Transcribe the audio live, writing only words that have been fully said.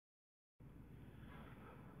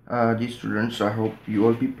Ji students, I hope you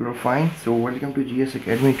all people are fine. So welcome to GS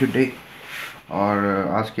academy today. और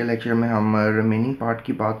आज के lecture में हम remaining part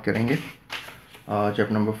की बात करेंगे,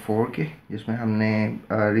 चैप्टर नंबर 4 के, जिसमें हमने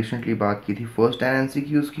रिसेंटली बात की थी फर्स्ट 10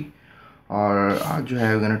 MCQs की. और आज जो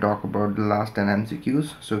है we gonna talk about the last 10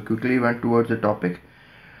 MCQs. So quickly went towards the topic.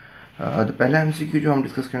 The पहला MCQ जो हम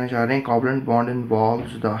डिस्कस करने जा रहे हैं, covalent bond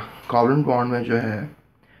involves the. Covalent bond में जो है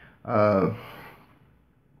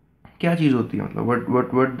क्या चीज़ होती है, मतलब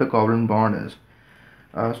what the covalent bond is.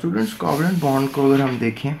 Students, covalent bond को अगर हम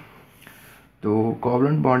देखें तो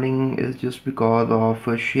covalent bonding is just because of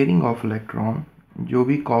sharing of electron. जो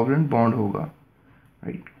भी कोवलेंट बॉन्ड होगा,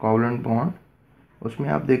 राइट, कोवलेंट बॉन्ड, उसमें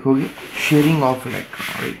आप देखोगे sharing of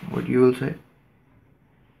electron, right. What you will say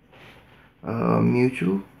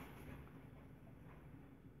mutual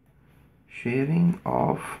sharing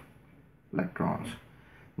of electrons.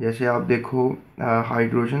 जैसे आप देखो,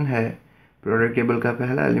 हाइड्रोजन है, पीरियोडिक टेबल का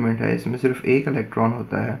पहला एलिमेंट है, इसमें सिर्फ एक इलेक्ट्रॉन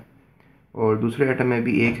होता है और दूसरे एटम में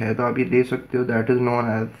भी एक है. तो आप ये देख सकते हो, that is known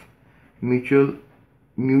as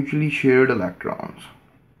mutually shared electrons.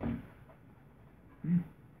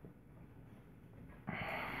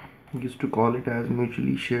 Used to call it as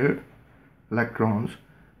mutually shared electrons,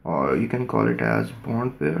 or you can call it as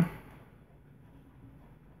bond pair.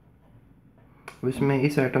 इसमें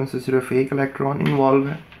इस एटम से सिर्फ एक इलेक्ट्रॉन इन्वॉल्व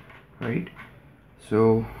है, राइट.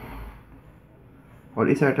 सो और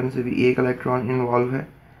इस एटम से भी एक इलेक्ट्रॉन इन्वॉल्व है.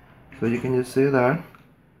 So you can just say that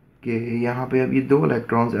कि यहाँ पे अभी दो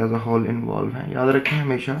electrons as a whole involve हैं. याद रखें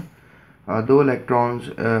हमेशा दो इलेक्ट्रॉन्स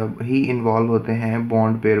ही इन्वॉल्व होते हैं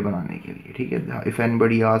बॉन्ड पेयर बनाने के लिए, ठीक है. इफ़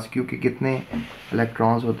एनीबडी आस्क यू कि कितने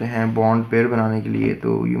इलेक्ट्रॉन्स होते हैं बॉन्ड पेयर बनाने के लिए,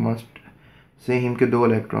 तो यू मस्ट से हिम के दो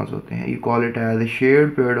इलेक्ट्रॉन्स होते हैं. You call it as a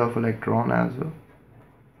shared pair of electron, as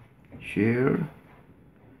a shared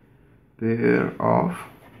pair of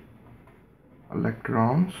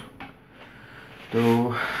electrons. So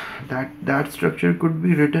that structure could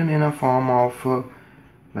be written in a form of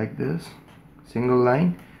like this single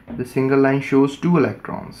line. The single line shows two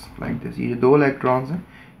electrons like this. ये दो electrons हैं,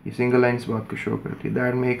 ये single line इस बात को show करती है.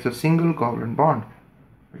 That makes a single covalent bond.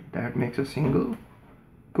 That makes a single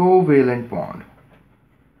covalent bond.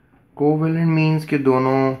 Covalent means कि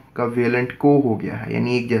दोनों का valent co हो गया है,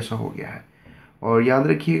 यानी एक जैसा हो गया है. और याद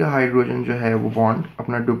रखिएगा, हाइड्रोजन जो है वो बॉन्ड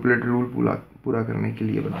अपना डुप्लेट रूल पूरा करने के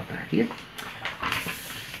लिए बनाता है, ठीक है.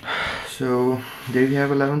 So there we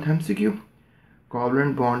have 11th MCQ.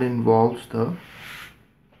 Covalent bond involves the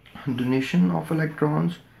donation of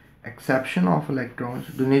electrons, exception of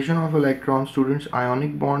electrons. Donation of electrons students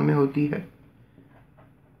ionic bond में होती है,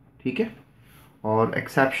 ठीक है. और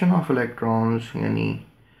एक्सेप्शन ऑफ इलेक्ट्रॉन्स यानी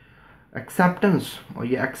एक्सेप्टेंस, और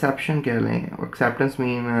ये एक्सेप्शन कह लें. एक्सेप्टेंस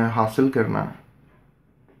मीन हासिल करना.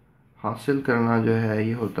 हासिल करना जो है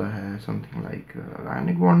ये होता है समथिंग लाइक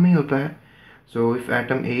आयनिक बॉन्ड में ही होता है. So if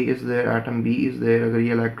atom A is there, atom B is there, अगर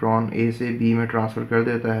ये इलेक्ट्रॉन ए से बी में ट्रांसफ़र कर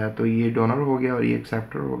देता है तो ये डोनर हो गया और ये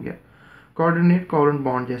एक्सेप्टर हो गया. कोऑर्डिनेट कोवलेंट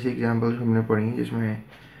बॉन्ड जैसी एग्जांपल्स हमने पढ़ी हैं, जिसमें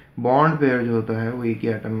बॉन्ड पेयर जो होता है वो एक ही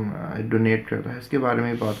एटम डोनेट करता है. इसके बारे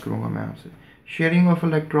में बात करूँगा मैं आपसे. शेयरिंग ऑफ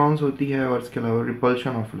इलेक्ट्रॉन्स होती है और इसके अलावा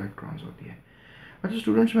रिपल्शन ऑफ इलेक्ट्रॉन्स होती है. अच्छा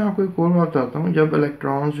स्टूडेंट्स, मैं आपको एक और बात बताता हूँ. जब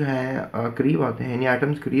इलेक्ट्रॉन्स जो हैं करीब आते हैं, यानी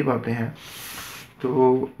एटम्स करीब आते हैं,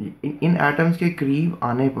 तो इन एटम्स के करीब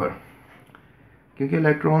आने पर, क्योंकि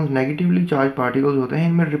इलेक्ट्रॉन्स नेगेटिवली चार्ज पार्टिकल्स होते हैं,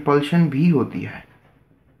 इनमें रिपल्शन भी होती है,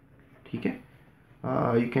 ठीक है.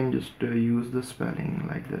 You can just use the spelling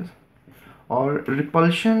like this. और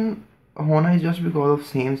रिपल्शन होना is just because of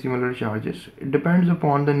same similar charges. It depends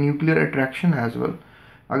upon the nuclear attraction as well.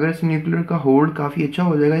 अगर इस न्यूक्लियर का होल्ड काफ़ी अच्छा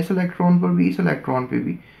हो जाएगा इस इलेक्ट्रॉन पर भी, इस इलेक्ट्रॉन पे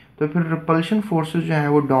भी, तो फिर रिपल्शन फोर्सेस जो हैं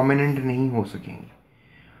वो डोमिनेंट नहीं हो सकेंगी.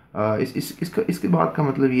 इसके बाद का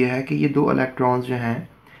मतलब ये है कि ये दो इलेक्ट्रॉन्स जो हैं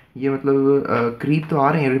ये मतलब करीब तो आ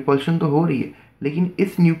रहे हैं, रिपल्शन तो हो रही है, लेकिन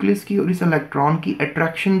इस न्यूक्लियस की और इस इलेक्ट्रॉन की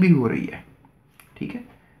अट्रैक्शन भी हो रही है, ठीक है.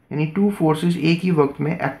 यानी टू फोर्सेस एक ही वक्त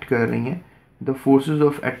में एक्ट कर रही हैं, the forces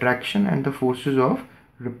of attraction and the forces of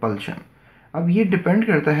repulsion. अब ये डिपेंड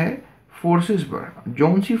करता है फोर्सेस पर.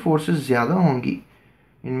 जौन सी फोर्सेस ज़्यादा होंगी,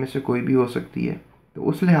 इनमें से कोई भी हो सकती है, तो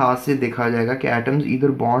उस लिहाज से देखा जाएगा कि एटम्स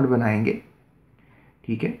इधर बॉन्ड बनाएंगे,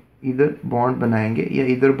 ठीक है, इधर बॉन्ड बनाएंगे या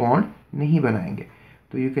इधर बॉन्ड नहीं बनाएंगे.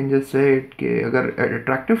 तो you can just say it कि अगर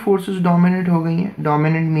अट्रैक्टिव फोर्सेस डोमिनेट हो गई हैं,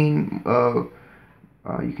 dominant mean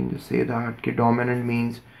you can just say that कि डोमिनेंट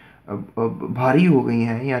मीन्स भारी हो गई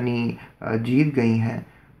हैं, यानी जीत गई हैं,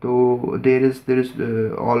 तो there is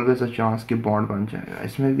always a chance कि बॉन्ड बन जाएगा.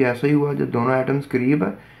 इसमें भी ऐसा ही हुआ, जब दोनों एटम्स करीब है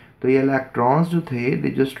तो ये इलेक्ट्रॉन्स जो थे they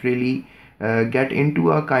just really get into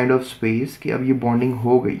a kind of space कि अब ये बॉन्डिंग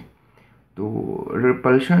हो गई, तो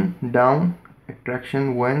रिपल्शन डाउन, attraction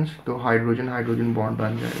wins तो हाइड्रोजन हाइड्रोजन बॉन्ड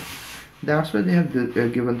बन जाएगा. That's why they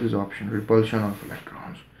have given this option, repulsion of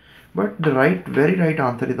electrons. But the very right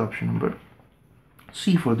answer is option number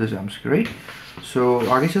C for this MCQ, right? So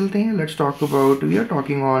आगे चलते हैं. Let's talk about, we are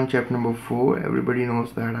talking on chapter number 4. Everybody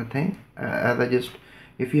knows that, I think. As I just,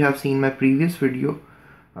 if you have seen my previous video,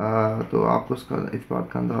 तो आपको इस बात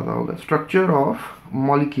का अंदाजा होगा. Structure of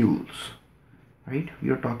molecules, right?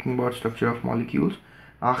 We are talking about structure of molecules.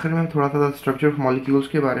 आखिर में थोड़ा सा structure of molecules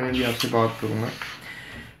के बारे में भी आपसे बात करूँगा.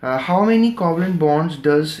 How many covalent bonds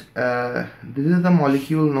does this is the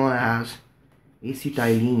molecule known as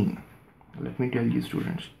acetylene. Let me tell you,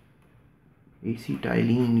 students,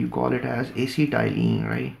 acetylene, you call it as acetylene,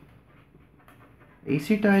 right?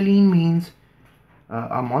 Acetylene means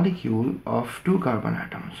a molecule of 2 carbon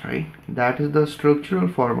atoms, right? That is the structural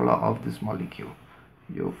formula of this molecule.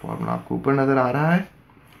 जो formula आपको ऊपर नजर आ रहा है,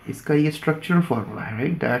 इसका ये structural formula है,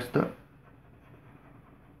 right? That's the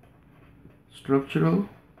structural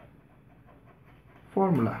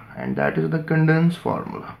formula, and that is the condensed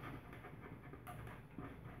formula.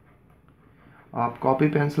 आप कॉपी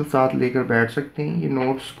पेंसिल साथ लेकर बैठ सकते हैं, ये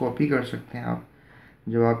नोट्स कॉपी कर सकते हैं आप.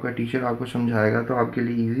 जब आपका टीचर आपको समझाएगा तो आपके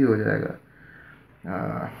लिए इजी हो जाएगा.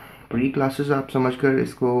 प्री क्लासेस आप समझकर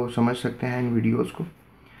इसको समझ सकते हैं इन वीडियोस को,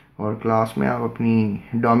 और क्लास में आप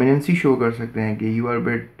अपनी डोमिनेंसी शो कर सकते हैं कि you are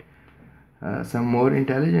bit some more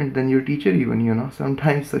intelligent then your teacher even, you know.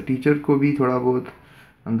 Sometimes teacher को भी थोड़ा बहुत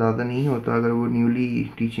अंदाज़ा नहीं होता अगर वो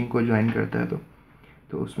न्यूली टीचिंग को ज्वाइन करता है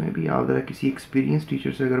तो उसमें भी आप ज़रा किसी एक्सपीरियंस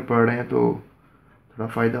टीचर से अगर पढ़ रहे हैं तो थोड़ा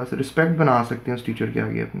फ़ायदा से रिस्पेक्ट बना सकते हैं उस टीचर के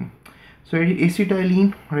आगे अपनी. सो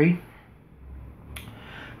acetylene, right?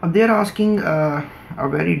 They are asking a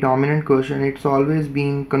very dominant question. It's always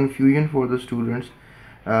been confusion for the students.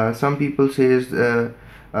 Some people says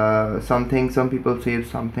something, some people say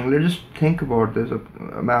something. Let's just think about this.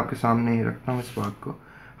 मैं आपके सामने रखता हूँ इस बात को.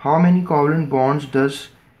 How many covalent bonds does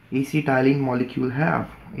acetylene molecule have?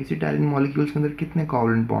 Acetylene molecules के अंदर कितने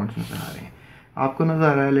covalent bonds नजर आ रहे हैं? आपको नजर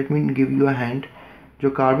आ रहा है. Let me give you a hint. जो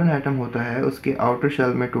कार्बन एटम होता है उसके आउटर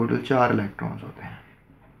शेल में टोटल 4 इलेक्ट्रॉन्स होते हैं.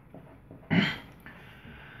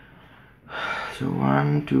 So 1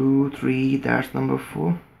 2 3, that's number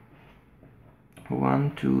 4. 1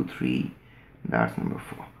 2 3, that's number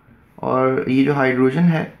 4. और ये जो हाइड्रोजन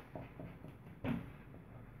है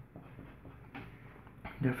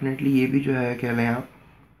डेफिनेटली ये भी जो है कह लें आप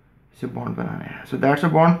इसे बॉन्ड बनाना है. So that's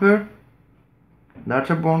a bond pair. That's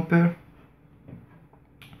a bond pair.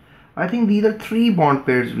 I think these are 3 bond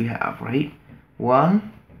pairs we have, right? 1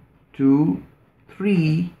 2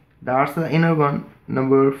 3, that's the inner one,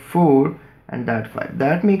 number 4, and that 5.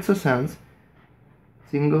 That makes a sense.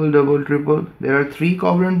 Single, double, triple, there are 3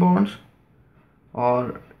 covalent bonds,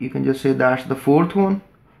 or you can just say that's the 4th one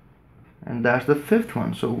and that's the 5th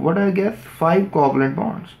one. So what I get? 5 covalent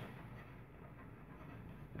bonds.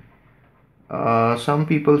 Some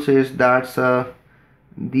people says that's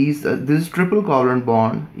this triple covalent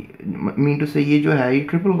bond, mean to say ये जो है ये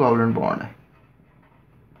triple covalent bond है.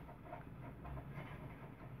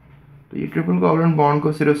 तो ये triple covalent bond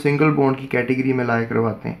को सिर्फ single bond की कैटेगरी में लाया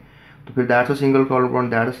करवाते हैं, तो फिर that's a single covalent bond,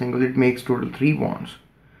 that a single, it makes total 3 bonds.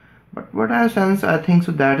 But what I sense, I think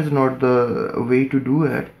so that is not the way to do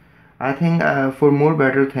it. I think for more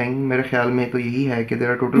better thing, मेरे ख्याल में तो यही है कि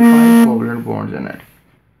there are total 5 covalent bonds in it,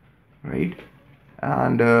 right?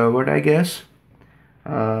 And what I guess,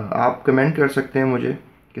 आप comment कर सकते हैं मुझे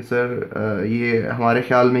कि सर ये हमारे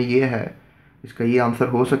ख्याल में ये है, इसका ये आंसर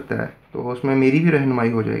हो सकता है, तो उसमें मेरी भी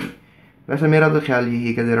रहनुमाई हो जाएगी. वैसे मेरा तो ख्याल यही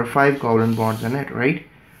है कि there are 5 covalent bonds in it, right?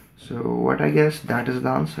 So what I guess that is the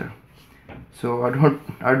answer. So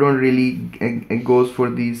I don't really it goes for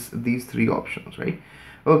these 3 options, right?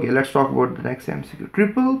 Okay, let's talk about the next MCQ.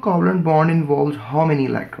 Triple covalent bond involves how many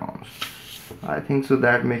electrons? I think so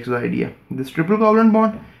that makes the idea. This triple covalent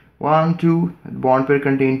bond, 1 2 bond pair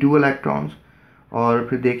contain 2 electrons, और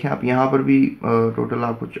फिर देखें आप यहाँ पर भी total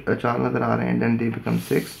आपको 4 नजर आ रहे हैं, then they become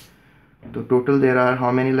 6. So total there are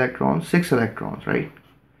how many electrons? 6 electrons, right?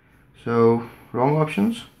 So wrong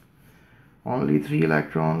options. Only 3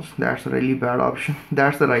 electrons. That's a really bad option.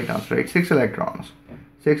 That's the right answer, right? 6 electrons.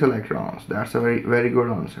 6 electrons. That's a very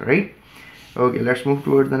good answer, right? Okay, let's move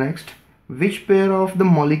towards the next. Which pair of the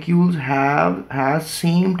molecules has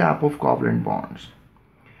same type of covalent bonds?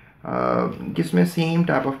 किसमें same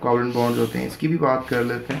type of covalent bonds होते हैं, इसकी भी बात कर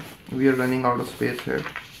लेते हैं. We are running out of space here,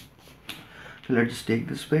 so let's just take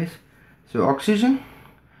this space. So oxygen,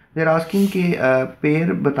 they are asking कि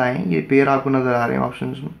पेयर बताएं. ये पेयर आपको नज़र आ रहे हैं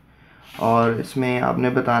ऑप्शंस में, और इसमें आपने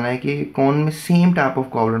बताना है कि कौन में same type of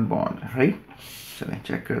covalent bond है, राइट? चलें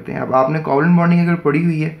चेक करते हैं. अब आपने कोवलेंट बॉन्डिंग अगर पढ़ी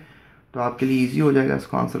हुई है तो आपके लिए इजी हो जाएगा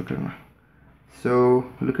इसको आंसर करना. So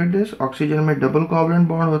look at this, oxygen में डबल कोवलेंट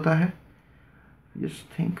बॉन्ड होता है.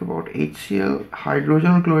 Just think about HCl. Hydrogen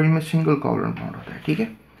और क्लोरीन में सिंगल कोवलेंट बॉन्ड होता है. ठीक है,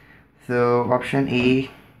 so option A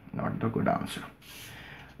not the good answer.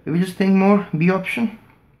 We just think more, B option.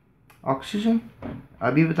 Oxygen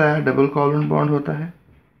अभी बताया डबल कोवलेंट बॉन्ड होता है.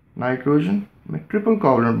 नाइट्रोजन में ट्रिपल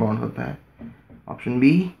कोवलेंट बॉन्ड होता है. ऑप्शन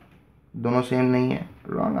बी, दोनों सेम नहीं है,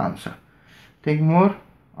 wrong answer. Think more.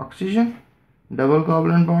 Oxygen double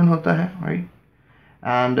covalent bond होता है, right.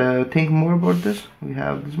 And think more about this. We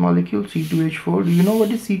have this molecule C2H4. Do you know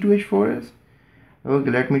what is C2H4 is?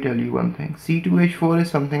 Okay, let me tell you one thing. C2H4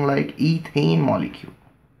 is something like ethane molecule,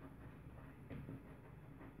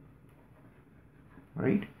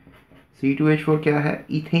 right? C2H4 क्या है?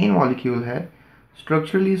 ethane molecule है.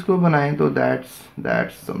 Structurally इसको बनाएं तो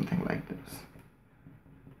that's something like this.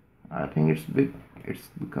 I think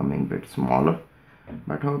it's becoming a bit smaller,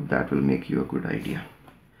 but hope that will make you a good idea.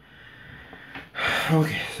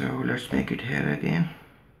 Okay, so let's make it here again.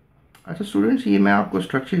 अच्छा students, ये मैं आपको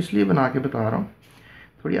structure इसलिए बना के बता रहा हूँ,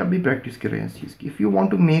 थोड़ी आप भी प्रैक्टिस करें इस चीज़ की. If you want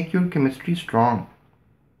to make your chemistry strong,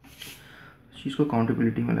 इस चीज़ को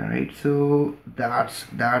काउंटेबिलिटी मिला, right. So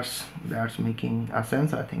that's making a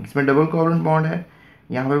sense. I think इसमें डबल कोवलेंट बॉन्ड है,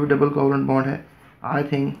 यहाँ पे भी डबल कोवलेंट बॉन्ड है. I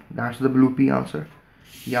think that's the blue pea answer.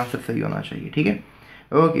 ये आंसर सही होना चाहिए. ठीक है.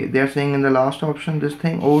 Okay, they are saying in the last option this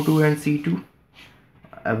thing O2 and C2.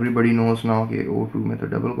 Everybody knows now कि O2 में तो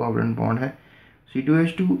डबल कोवलेंट बॉन्ड है.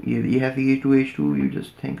 C2H2, ये है C2H2. You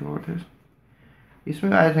just think about this.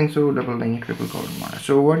 इसमें आई थिंक सो डबल नहीं है, triple covalent bond है.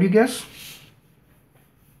 So what you guess?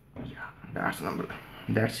 That's number,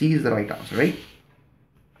 that C is the right answer, right?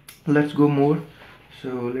 Let's go more. So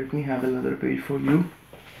let me have another page for you,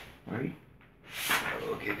 right?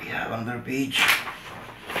 Okay, we have another page.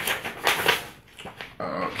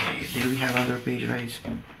 Okay, there we have another page, guys.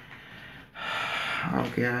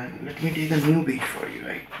 Okay, let me take a new page for you,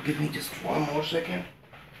 right? Give me just one more second.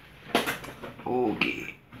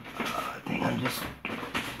 Okay, I think I'm just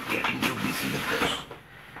getting too busy with this.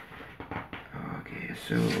 Okay,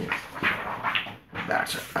 so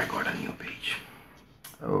that's it. I got a new page.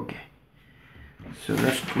 Okay, so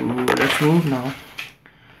let's move now.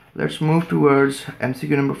 Let's move towards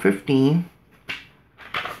MCQ number 15.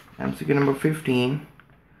 MCQ number 15.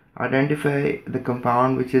 Identify the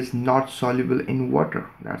compound which is not soluble in water.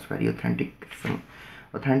 That's very authentic, some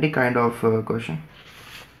authentic kind of question.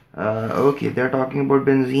 Okay, they're talking about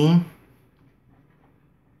benzene.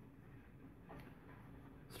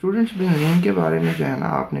 Students, benzene के बारे में जो है ना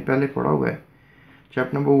आपने पहले पढ़ा हुआ है,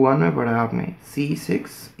 चैप्टर नंबर 1 में पढ़ा है आपने,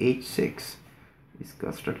 C6H6.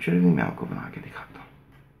 इसका स्ट्रक्चर भी मैं आपको बना के दिखाता हूँ.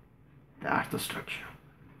 That's the structure.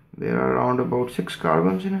 There are around about 6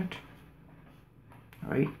 carbons in it,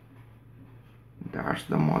 right? That's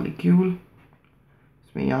the molecule.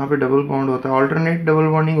 इसमें यहाँ पे डबल बॉन्ड होता है, ऑल्टरनेट डबल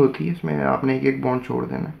बॉन्डिंग होती है. इसमें आपने एक एक बॉन्ड छोड़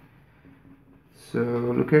देना.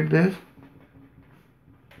 So look at this,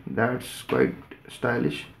 that's quite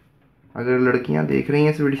stylish. अगर लड़कियाँ देख रही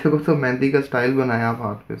हैं इस वीडियो को तो मेहंदी का स्टाइल बनाया आप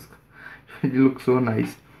हाथ पे इसका. It look so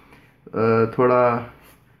nice. थोड़ा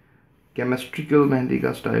केमिस्ट्रिकल मेहंदी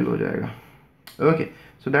का स्टाइल हो जाएगा. Okay,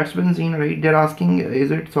 so that's benzene, right. They are asking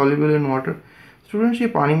is it soluble in water. Students, ये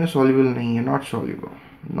पानी में सॉल्युबल नहीं है, नॉट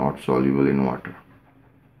सॉल्युबल इन वाटर.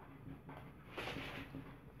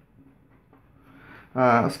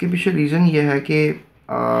 उसके पीछे रीज़न ये है कि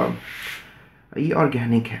ये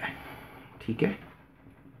ऑर्गेनिक है, ठीक है.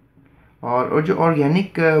 और जो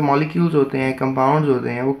ऑर्गेनिक मॉलिक्यूल्स होते हैं, कंपाउंड्स होते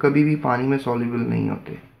हैं, वो कभी भी पानी में सॉल्युबल नहीं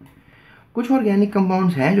होते. कुछ ऑर्गेनिक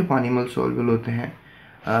कंपाउंड्स हैं जो पानी में सॉल्युबल होते हैं.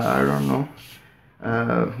 I don't know.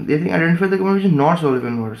 They think identify the compound which is not soluble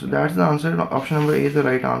in water. So that's the answer. Option number A is the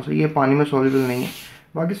right answer. ये पानी में soluble नहीं है.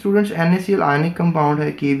 बाकी स्टूडेंट्स, NaCl आयनिक कंपाउंड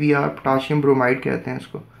है, KBr potassium bromide कहते हैं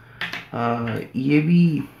इसको. ये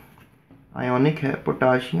भी आयोनिक है,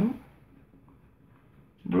 पोटाशियम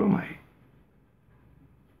ब्रोमाइड,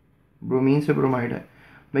 ब्रोमीन से ब्रोमाइड है.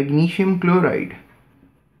 मैग्नीशियम क्लोराइड,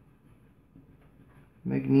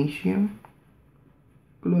 मैग्नीशियम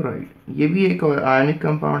क्लोराइड, ये भी एक आयनिक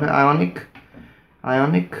कंपाउंड है. आयोनिक.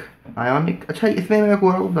 अच्छा, इसमें मैं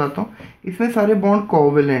आपको बताता हूँ, इसमें सारे बॉन्ड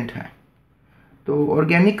कोवेलेंट हैं. तो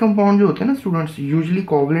ऑर्गेनिक कंपाउंड जो होते हैं ना स्टूडेंट्स, यूजुअली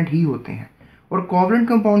कोवेलेंट ही होते हैं. और कोवेलेंट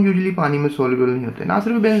कंपाउंड यूजुअली पानी में सॉल्युबल नहीं होते. ना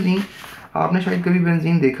सिर्फ बेंजीन, आपने शायद कभी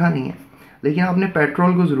बेंजीन देखा नहीं है, लेकिन आपने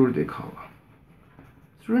पेट्रोल को ज़रूर देखा होगा.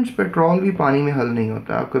 स्टूडेंट्स, पेट्रोल भी पानी में हल नहीं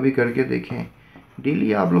होता. आप कभी करके देखें.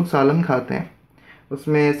 डेली आप लोग सालन खाते हैं,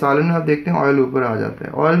 उसमें सालन में आप देखते हैं ऑयल ऊपर आ जाता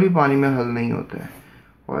है. ऑयल भी पानी में हल नहीं होता है.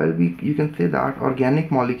 ऑयल भी you can say that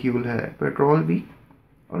organic molecule है. पेट्रोल भी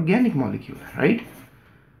ऑर्गेनिक मॉलिक्यूल है, राइट.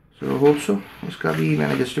 सो होप सो इसका भी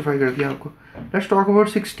मैंने जस्टिफाई कर दिया आपको. Let's talk about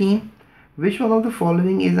 16. Which one of the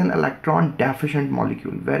following is an electron deficient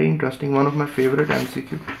molecule? Very interesting, one of my favorite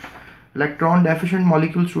MCQ. Electron deficient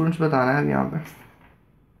molecule students बताना है यहाँ पे।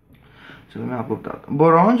 चलो मैं आपको बताता हूँ।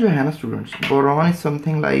 बोरॉन जो है ना students, boron is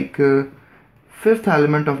something like fifth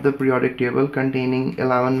element of the periodic table containing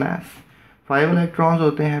 11 mass. 5 electrons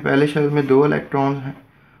होते हैं, पहले शेल में 2 इलेक्ट्रॉन्स हैं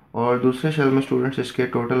और दूसरे शेल में स्टूडेंट्स इसके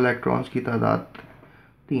टोटल इलेक्ट्रॉन्स की तादाद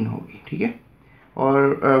 3 होगी, ठीक है।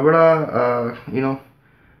 और बड़ा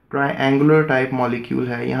ट्रायंगुलर टाइप मॉलिक्यूल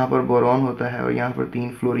है, यहाँ पर बोरॉन होता है और यहाँ पर 3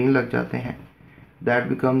 फ्लोरीन लग जाते हैं, that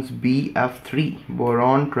becomes BF3,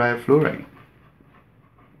 boron trifluoride.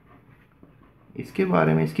 इसके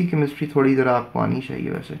बारे में, इसकी केमिस्ट्री थोड़ी ज़रा आपको आनी चाहिए।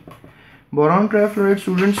 वैसे बोरॉन ट्राइफ्लोराइड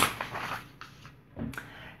स्टूडेंट्स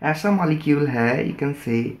ऐसा मॉलिक्यूल है, यू कैन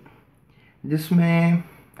से, जिसमें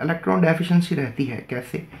इलेक्ट्रॉन डेफिशिएंसी रहती है।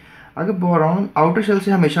 कैसे? अगर बोरॉन आउटर शेल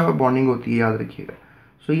से हमेशा बॉन्डिंग होती है, याद रखिएगा।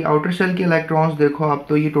 सो ये आउटर शेल के इलेक्ट्रॉन्स देखो आप,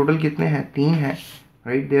 तो ये टोटल कितने हैं? 3 हैं,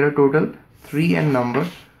 right. There are total 3 in number.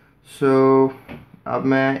 सो अब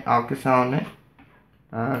मैं आपके सामने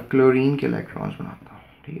क्लोरीन के इलेक्ट्रॉन्स बनाता हूँ,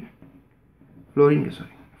 ठीक है।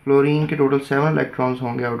 फ्लोरीन के टोटल 7 इलेक्ट्रॉन्स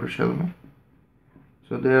होंगे आउटर शेल में।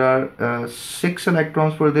 So there are 6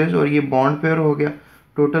 electrons for this, और ये बॉन्ड पेयर हो गया।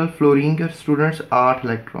 टोटल फ्लोरीन के स्टूडेंट्स 8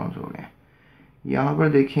 इलेक्ट्रॉन्स हो गए। यहाँ पर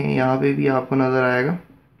देखें, यहाँ पे भी आपको नज़र आएगा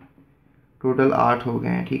टोटल 8 हो गए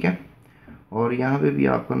हैं, ठीक है। और यहाँ पे भी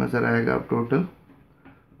आपको नज़र आएगा अब टोटल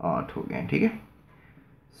 8 हो गए हैं, ठीक है।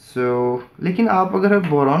 सो लेकिन आप अगर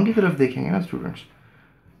बोरॉन की तरफ देखेंगे ना स्टूडेंट्स,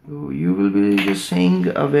 तो you will be just saying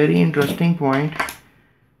a very interesting point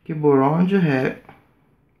कि बोरॉन जो है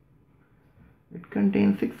इट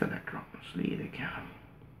कंटेन 6 इलेक्ट्रॉन्स। ये देखें,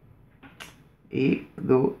 1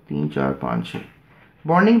 2 3 4 5 6।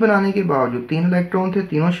 बॉन्डिंग बनाने के बावजूद 3 इलेक्ट्रॉन थे,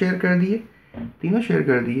 तीनों शेयर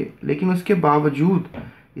कर दिए, लेकिन उसके बावजूद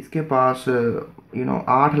इसके पास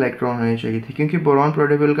 8 इलेक्ट्रॉन होने चाहिए थे, क्योंकि बोरॉन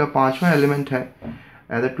पीरियोडिक का 5वां एलिमेंट है,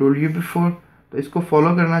 as I told you before. तो इसको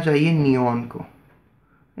फॉलो करना चाहिए नियॉन को,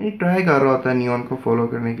 यानी ट्राई कर रहा होता है नियॉन को फॉलो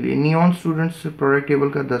करने के लिए। नियॉन स्टूडेंट्स पीरियोडिक टेबल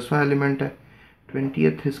का 10वां एलिमेंट है,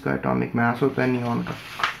 20th इसका एटॉमिक मास होता है नियॉन का।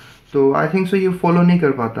 तो आई थिंक सो ये फॉलो नहीं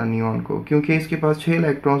कर पाता नियॉन को, क्योंकि इसके पास 6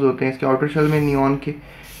 इलेक्ट्रॉन्स होते हैं। इसके आउटर शेल में नियॉन के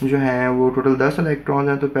जो हैं वो टोटल 10 इलेक्ट्रॉन्स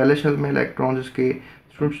हैं, तो पहले शेल में इलेक्ट्रॉन्स इसके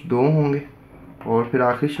स्टूडेंट्स 2 होंगे, और फिर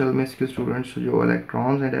आखिरी शेल में इसके स्टूडेंट्स जो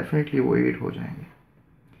इलेक्ट्रॉन्स हैं डेफिनेटली वो 8 हो जाएंगे,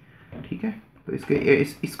 ठीक है। तो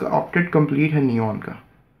इसका ऑक्टेट कंप्लीट है नियॉन का,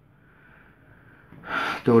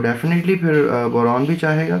 तो डेफिनेटली फिर बोरॉन भी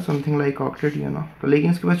चाहेगा समथिंग लाइक ऑक्टेट, तो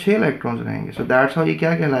लेकिन इसके पास 6 इलेक्ट्रॉन्स रहेंगे। सो दैट्स हाउ ये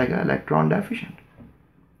क्या कहलाएगा? Electron deficient.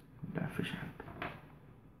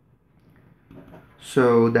 So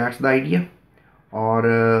that's the idea, और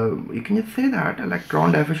you can just say that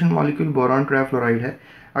electron deficient molecule boron trifluoride है।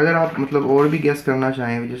 अगर आप मतलब और भी गेस करना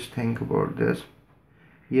चाहें, just think about this,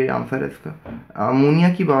 ये आंसर है इसका।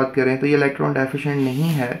 अमोनिया की बात करें तो ये इलेक्ट्रॉन डेफिशिएंट नहीं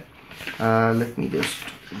है। Let me just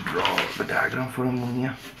draw the diagram for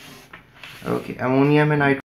ammonia. Okay, ammonia में